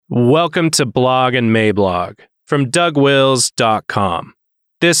Welcome to Blog and Mablog from DougWills.com.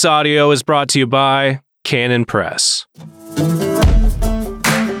 This audio is brought to you by Canon Press.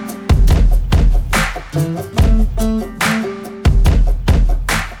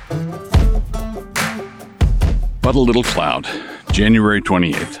 But a Little Cloud, January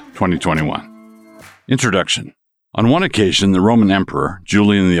 28th, 2021. Introduction. On one occasion, the Roman Emperor,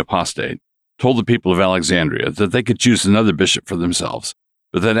 Julian the Apostate, told the people of Alexandria that they could choose another bishop for themselves,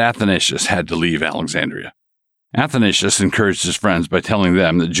 but that Athanasius had to leave Alexandria. Athanasius encouraged his friends by telling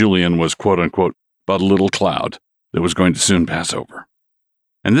them that Julian was, quote-unquote, but a little cloud that was going to soon pass over.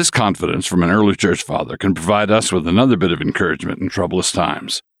 And this confidence from an early church father can provide us with another bit of encouragement in troublous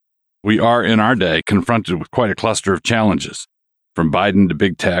times. We are, in our day, confronted with quite a cluster of challenges, from Biden to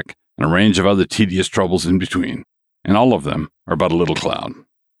big tech and a range of other tedious troubles in between, and all of them are but a little cloud.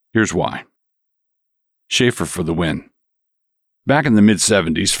 Here's why. Schaeffer for the win. Back in the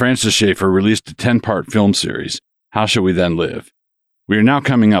mid-'70s, Francis Schaeffer released a 10-part film series, How Shall We Then Live? We are now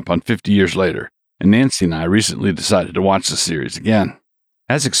coming up on 50 years later, and Nancy and I recently decided to watch the series again.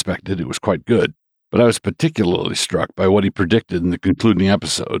 As expected, it was quite good, but I was particularly struck by what he predicted in the concluding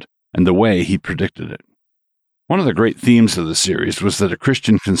episode and the way he predicted it. One of the great themes of the series was that a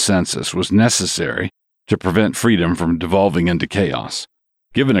Christian consensus was necessary to prevent freedom from devolving into chaos.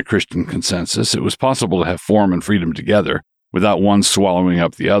 Given a Christian consensus, it was possible to have form and freedom together without one swallowing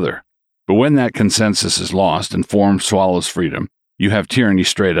up the other. But when that consensus is lost and form swallows freedom, you have tyranny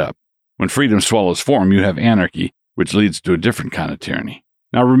straight up. When freedom swallows form, you have anarchy, which leads to a different kind of tyranny.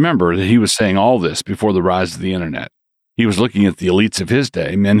 Now remember that he was saying all this before the rise of the internet. He was looking at the elites of his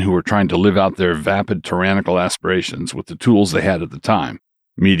day, men who were trying to live out their vapid tyrannical aspirations with the tools they had at the time,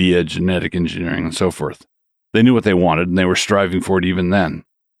 media, genetic engineering, and so forth. They knew what they wanted, and they were striving for it even then.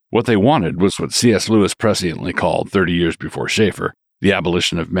 What they wanted was what C.S. Lewis presciently called, 30 years before Schaeffer, the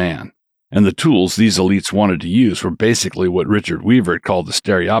abolition of man. And the tools these elites wanted to use were basically what Richard Weaver had called the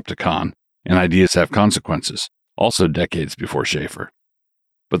stereopticon and ideas have consequences, also decades before Schaeffer.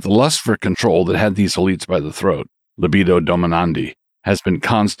 But the lust for control that had these elites by the throat, libido dominandi, has been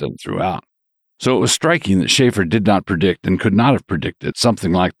constant throughout. So it was striking that Schaeffer did not predict and could not have predicted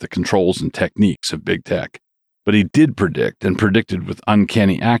something like the controls and techniques of big tech. But he did predict, and predicted with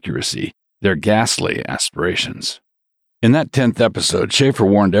uncanny accuracy, their ghastly aspirations. In that 10th episode, Schaeffer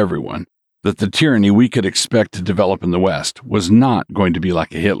warned everyone that the tyranny we could expect to develop in the West was not going to be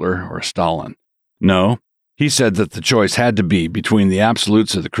like a Hitler or a Stalin. No, he said that the choice had to be between the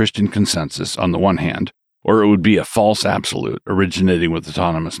absolutes of the Christian consensus on the one hand, or it would be a false absolute originating with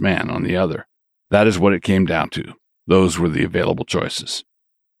autonomous man on the other. That is what it came down to. Those were the available choices.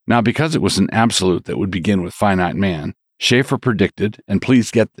 Now, because it was an absolute that would begin with finite man, Schaeffer predicted, and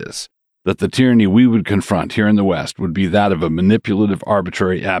please get this, that the tyranny we would confront here in the West would be that of a manipulative,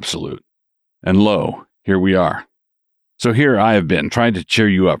 arbitrary absolute. And lo, here we are. So here I have been trying to cheer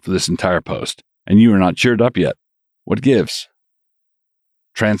you up for this entire post, and you are not cheered up yet. What gives?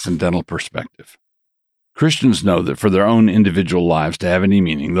 Transcendental perspective. Christians know that for their own individual lives to have any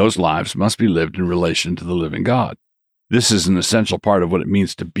meaning, those lives must be lived in relation to the living God. This is an essential part of what it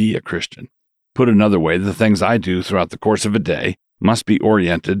means to be a Christian. Put another way, the things I do throughout the course of a day must be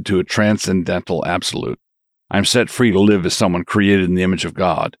oriented to a transcendental absolute. I am set free to live as someone created in the image of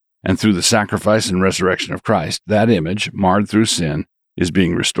God, and through the sacrifice and resurrection of Christ, that image, marred through sin, is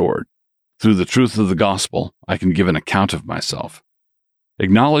being restored. Through the truth of the gospel, I can give an account of myself.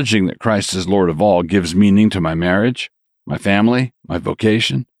 Acknowledging that Christ is Lord of all gives meaning to my marriage, my family, my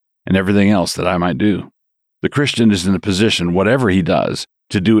vocation, and everything else that I might do. The Christian is in a position, whatever he does,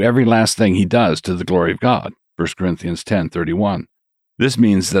 to do every last thing he does to the glory of God, 1 Corinthians 10:31. This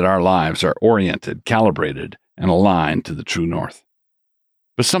means that our lives are oriented, calibrated, and aligned to the true north.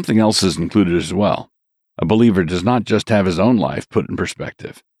 But something else is included as well. A believer does not just have his own life put in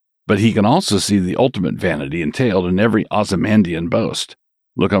perspective, but he can also see the ultimate vanity entailed in every Ozymandian boast.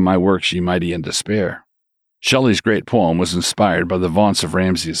 Look on my works, ye mighty in despair. Shelley's great poem was inspired by the vaunts of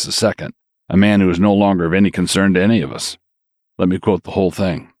Ramses II, a man who is no longer of any concern to any of us. Let me quote the whole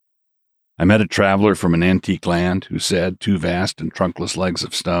thing. I met a traveler from an antique land who said, two vast and trunkless legs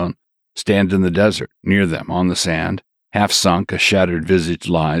of stone stand in the desert, near them, on the sand, half sunk, a shattered visage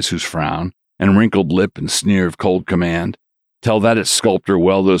lies whose frown, and wrinkled lip and sneer of cold command, tell that its sculptor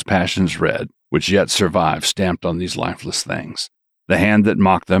well those passions read, which yet survive stamped on these lifeless things, the hand that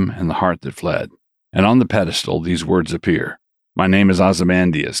mocked them and the heart that fled. And on the pedestal these words appear, my name is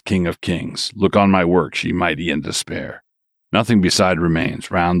Ozymandias, King of Kings. Look on my works, ye mighty in despair. Nothing beside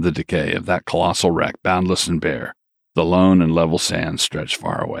remains round the decay of that colossal wreck, boundless and bare. The lone and level sands stretch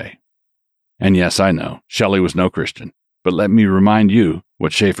far away. And yes, I know, Shelley was no Christian. But let me remind you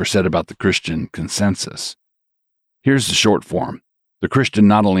what Schaeffer said about the Christian consensus. Here's the short form. The Christian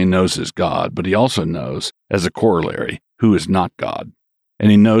not only knows his God, but he also knows, as a corollary, who is not God.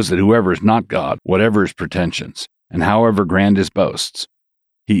 And he knows that whoever is not God, whatever his pretensions, and however grand his boasts,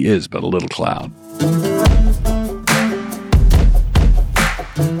 he is but a little cloud.